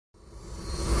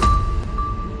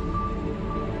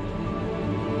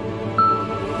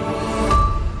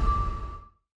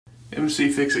see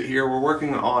fix it here. We're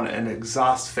working on an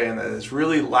exhaust fan that is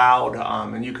really loud,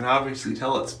 and you can obviously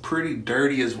tell it's pretty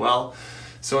dirty as well.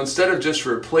 So instead of just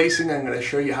replacing, I'm going to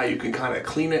show you how you can kind of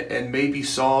clean it and maybe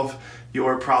solve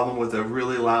your problem with a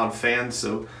really loud fan.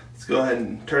 So let's go ahead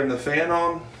and turn the fan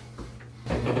on.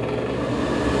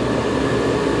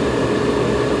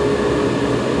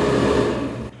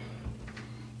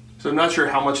 So I'm not sure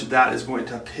how much of that is going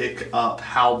to pick up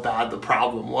how bad the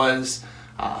problem was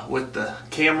with the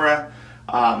camera,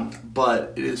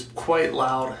 but it is quite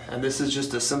loud, and this is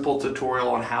just a simple tutorial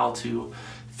on how to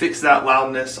fix that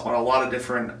loudness on a lot of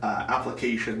different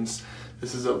applications.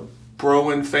 This is a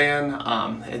Broan fan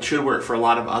and should work for a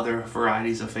lot of other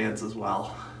varieties of fans as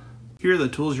well. Here are the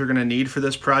tools you're going to need for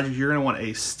this project. You're going to want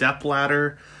a step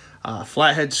ladder,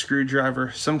 flathead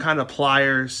screwdriver, some kind of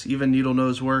pliers, even needle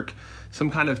nose work, some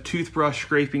kind of toothbrush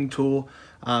scraping tool,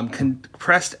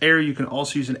 compressed air. You can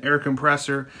also use an air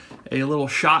compressor, a little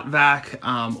shot vac,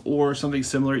 or something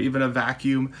similar, even a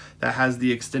vacuum that has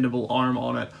the extendable arm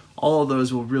on it. All of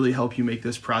those will really help you make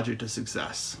this project a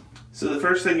success. So the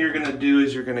first thing you're gonna do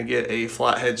is you're gonna get a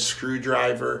flathead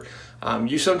screwdriver.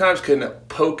 You sometimes can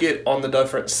poke it on the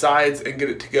different sides and get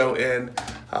it to go in,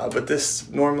 but this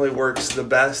normally works the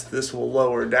best. This will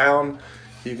lower down.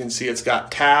 You can see it's got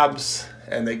tabs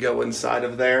and they go inside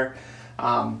of there.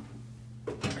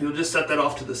 You'll just set that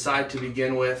off to the side to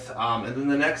begin with, and then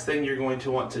the next thing you're going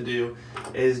to want to do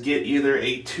is get either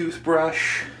a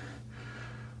toothbrush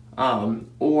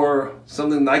or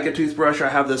something like a toothbrush. I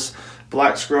have this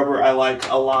black scrubber I like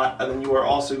a lot, and then you are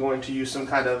also going to use some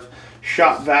kind of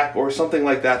shop vac or something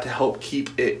like that to help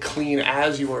keep it clean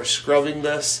as you are scrubbing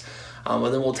this, and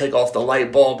then we'll take off the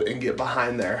light bulb and get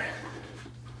behind there.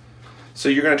 So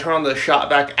you're going to turn on the shop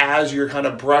vac as you're kind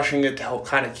of brushing it to help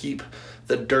kind of keep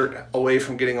the dirt away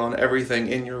from getting on everything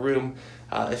in your room.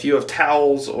 If you have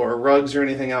towels or rugs or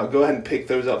anything out, go ahead and pick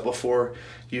those up before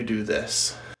you do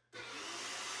this.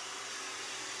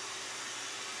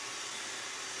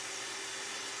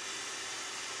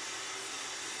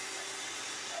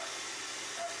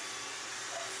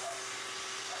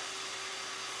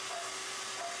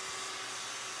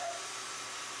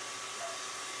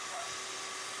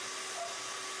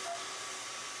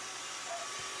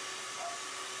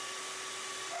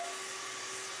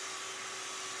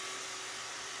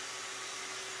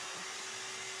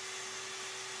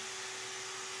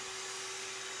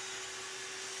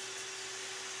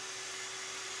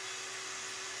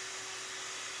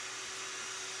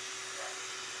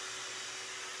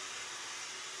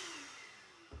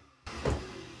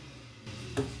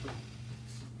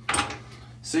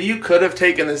 So you could have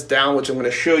taken this down, which I'm going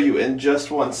to show you in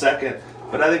just 1 second,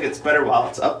 but I think it's better while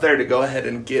it's up there to go ahead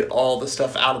and get all the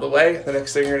stuff out of the way. The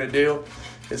next thing you're going to do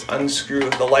is unscrew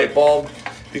the light bulb,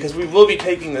 because we will be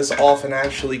taking this off and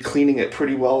actually cleaning it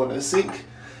pretty well in a sink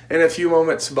in a few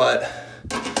moments, but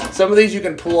some of these you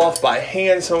can pull off by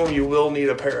hand. Some of you will need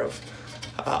a pair of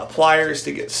pliers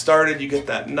to get started. You get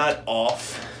that nut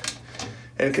off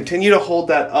and continue to hold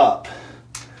that up,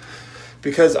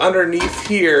 because underneath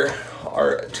here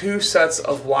are 2 sets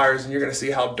of wires, and you're going to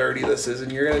see how dirty this is,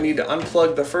 and you're going to need to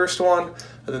unplug the first one,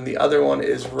 and then the other one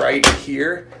is right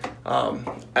here.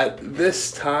 At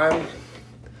this time,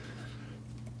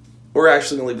 we're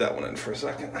actually going to leave that one in for a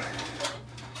second.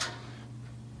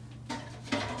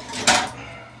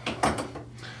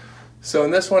 So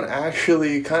in this one,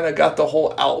 actually kind of got the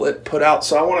whole outlet put out,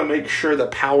 so I want to make sure the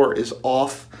power is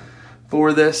off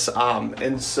for this,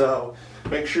 and so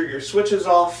make sure your switch is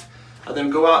off. Then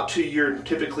go out to your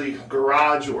typically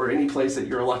garage or any place that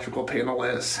your electrical panel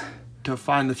is. To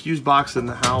find the fuse box in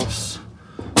the house,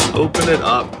 open it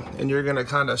up, and you're gonna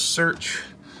kind of search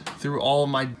through all of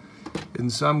my, and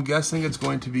so I'm guessing it's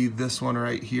going to be this one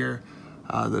right here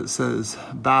that says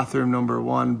bathroom number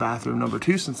 1, bathroom number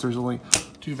 2. Since there's only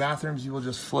 2 bathrooms, you will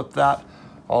just flip that.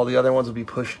 All the other ones will be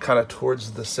pushed kind of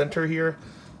towards the center here,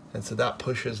 and so that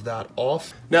pushes that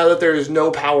off. Now that there is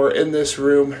no power in this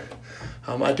room,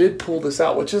 I did pull this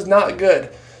out, which is not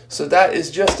good. So that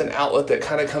is just an outlet that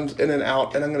kind of comes in and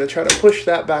out, and I'm going to try to push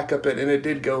that back up in, and it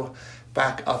did go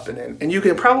back up and in. And you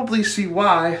can probably see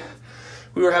why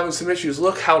we were having some issues.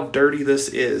 Look how dirty this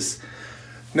is.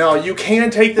 Now you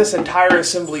can take this entire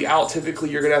assembly out. Typically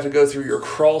you're going to have to go through your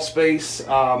crawl space,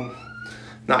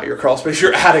 not your crawl space,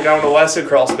 your attic. I don't know why I said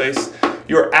crawl space.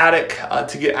 Your attic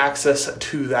to get access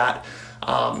to that.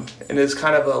 And it's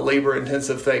kind of a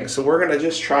labor-intensive thing. So we're going to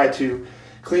just try to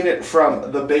clean it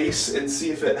from the base and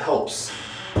see if it helps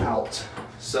out.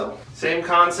 So same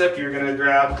concept, you're going to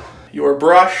grab your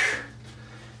brush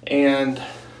and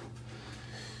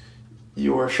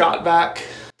your shot vac.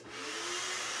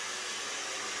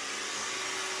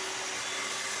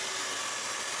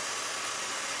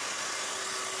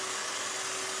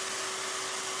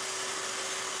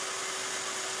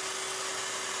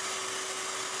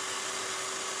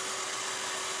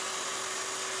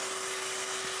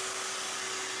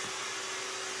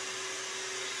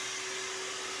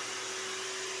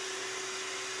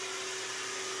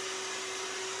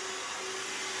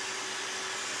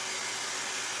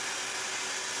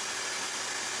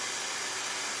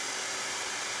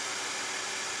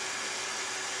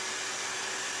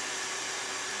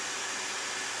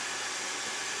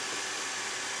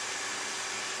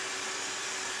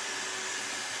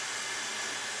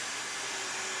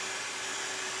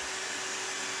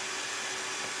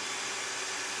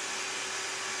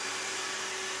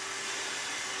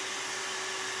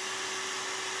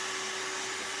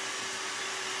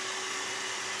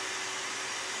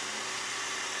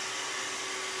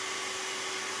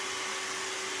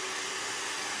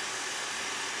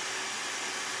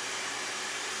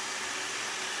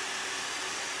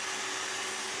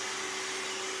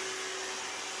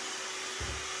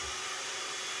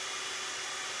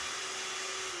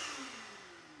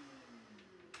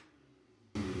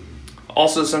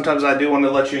 Also, sometimes I do want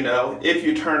to let you know, if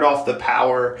you turned off the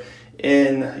power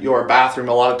in your bathroom,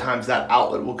 a lot of times that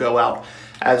outlet will go out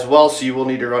as well, so you will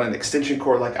need to run an extension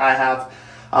cord like I have.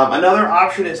 Another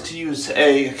option is to use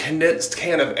a condensed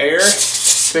can of air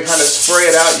to kind of spray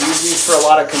it out. Use these for a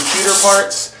lot of computer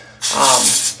parts.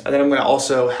 And then I'm going to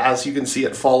also, as you can see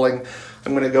it falling,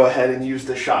 I'm going to go ahead and use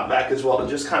the shop vac as well to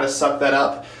just kind of suck that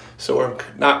up so we're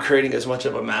not creating as much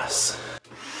of a mess.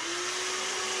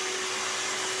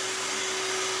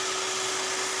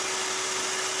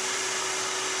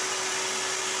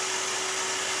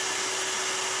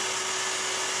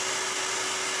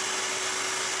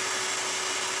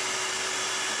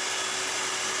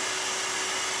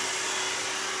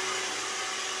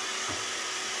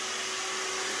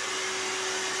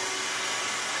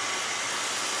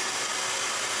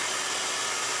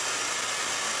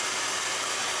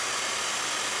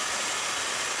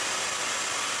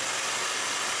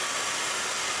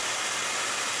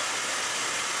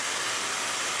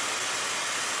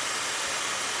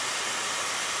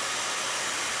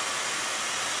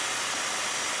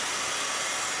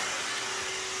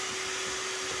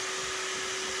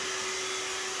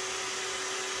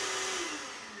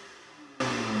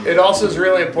 It also is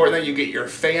really important that you get your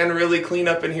fan really clean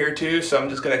up in here too, so I'm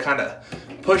just going to kind of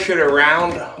push it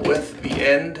around with the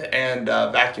end and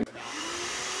vacuum.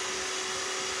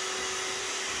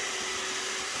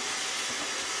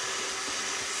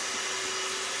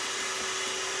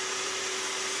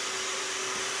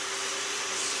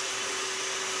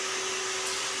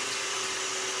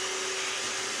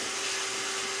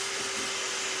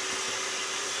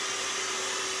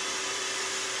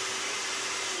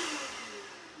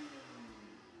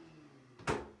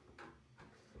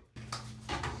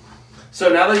 So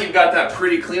now that you've got that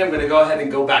pretty clean, I'm going to go ahead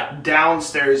and go back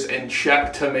downstairs and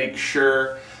check to make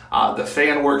sure the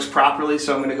fan works properly.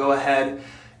 So I'm going to go ahead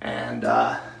and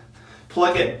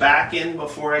plug it back in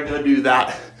before I go do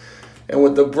that. And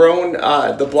with the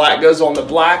Broan, the black goes on the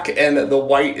black and the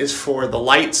white is for the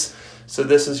lights. So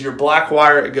this is your black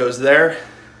wire, it goes there.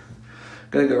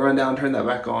 I'm going to go run down and turn that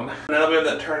back on. Now that we have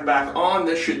that turned back on,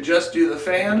 this should just do the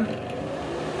fan.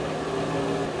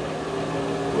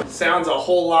 Sounds a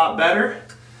whole lot better.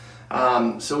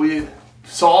 So we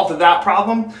solved that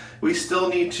problem. We still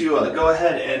need to go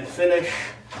ahead and finish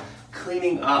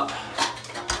cleaning up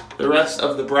the rest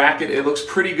of the bracket. It looks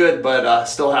pretty good, but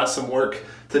still has some work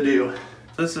to do.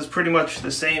 This is pretty much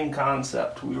the same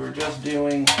concept we were just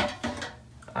doing.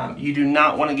 You do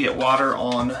not want to get water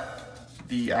on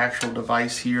the actual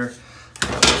device here.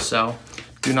 So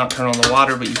do not turn on the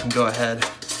water, but you can go ahead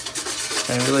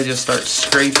and really just start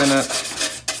scraping it.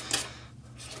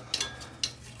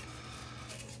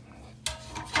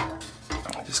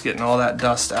 Just getting all that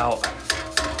dust out.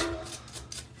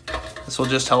 This will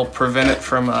just help prevent it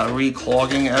from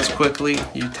reclogging as quickly.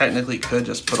 You technically could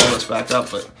just put all this back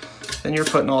up, but then you're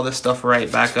putting all this stuff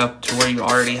right back up to where you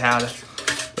already had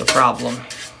the problem.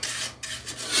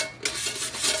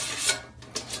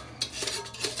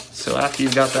 So after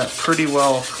you've got that pretty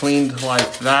well cleaned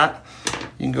like that,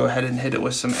 you can go ahead and hit it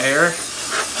with some air.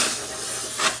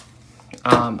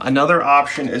 Another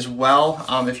option as well,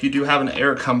 if you do have an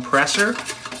air compressor,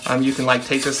 you can like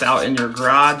take this out in your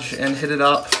garage and hit it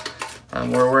up,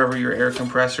 or wherever your air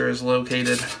compressor is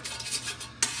located.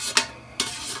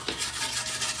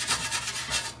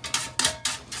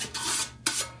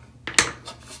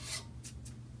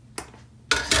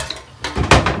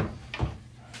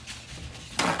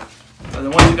 And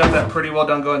then once you got that pretty well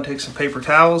done, go ahead and take some paper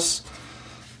towels.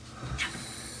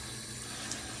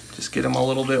 Just get them a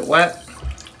little bit wet.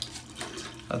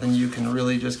 And then you can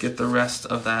really just get the rest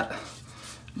of that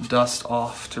dust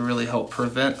off to really help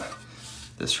prevent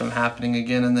this from happening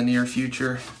again in the near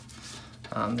future.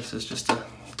 This is just a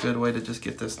good way to just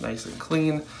get this nice and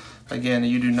clean. Again,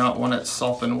 you do not want it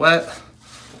sopping wet,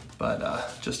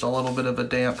 but just a little bit of a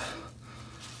damp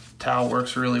towel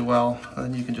works really well. And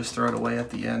then you can just throw it away at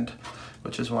the end,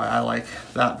 which is why I like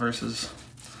that versus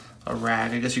a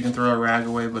rag. I guess you can throw a rag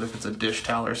away, but if it's a dish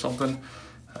towel or something,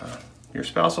 your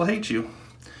spouse will hate you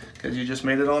because you just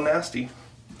made it all nasty.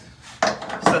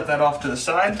 Set that off to the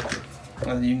side, and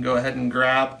then you can go ahead and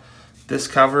grab this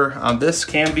cover. This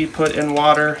can be put in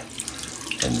water,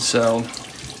 and so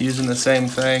using the same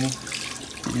thing,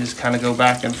 you just kind of go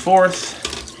back and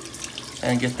forth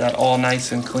and get that all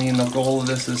nice and clean. The goal of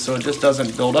this is so it just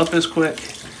doesn't build up as quick,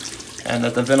 and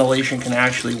that the ventilation can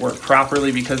actually work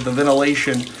properly, because the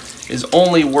ventilation is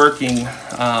only working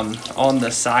on the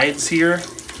sides here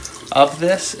of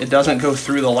this. It doesn't go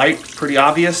through the light, pretty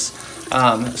obvious.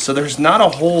 So there's not a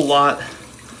whole lot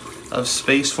of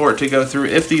space for it to go through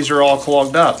if these are all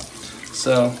clogged up.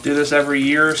 So do this every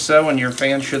year or so and your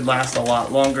fan should last a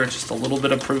lot longer. It's just a little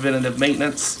bit of preventative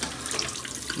maintenance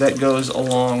that goes a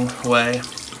long way.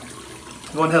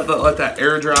 Go ahead and let that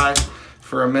air dry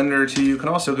for a minute or two. You can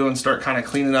also go and start kind of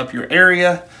cleaning up your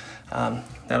area.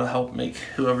 That'll help make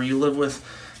whoever you live with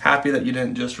happy that you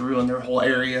didn't just ruin their whole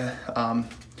area. But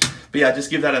yeah,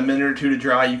 just give that a minute or two to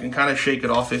dry. You can kind of shake it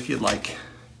off if you'd like.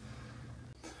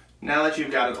 Now that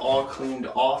you've got it all cleaned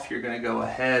off, you're gonna go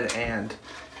ahead and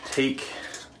take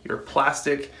your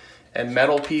plastic and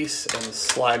metal piece and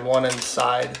slide one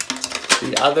inside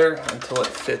the other until it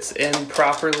fits in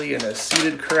properly and is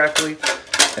seated correctly.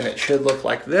 And it should look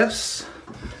like this.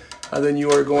 And then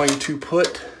you are going to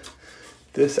put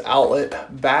this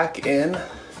outlet back in.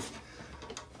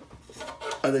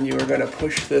 And then you are going to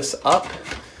push this up.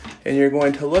 And you're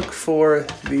going to look for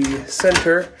the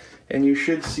center. And you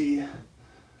should see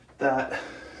that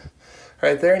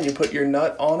right there. And you put your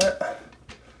nut on it.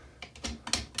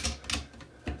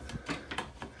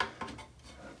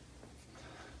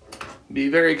 Be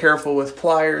very careful with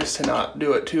pliers to not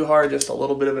do it too hard, just a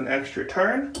little bit of an extra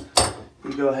turn.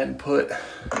 You go ahead and put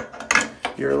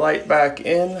your light back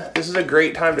in. This is a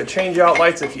great time to change out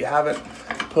lights if you haven't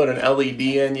put an LED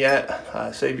in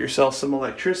yet. Save yourself some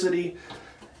electricity.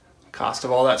 Cost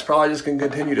of all that's probably just going to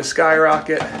continue to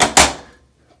skyrocket.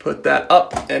 Put that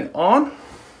up and on.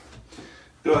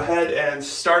 Go ahead and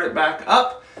start it back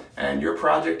up and your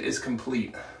project is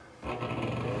complete.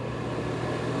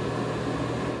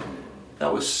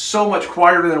 That was so much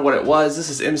quieter than what it was. This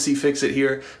is MC Fix It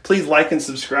here. Please like and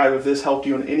subscribe if this helped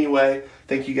you in any way.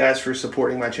 Thank you guys for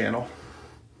supporting my channel.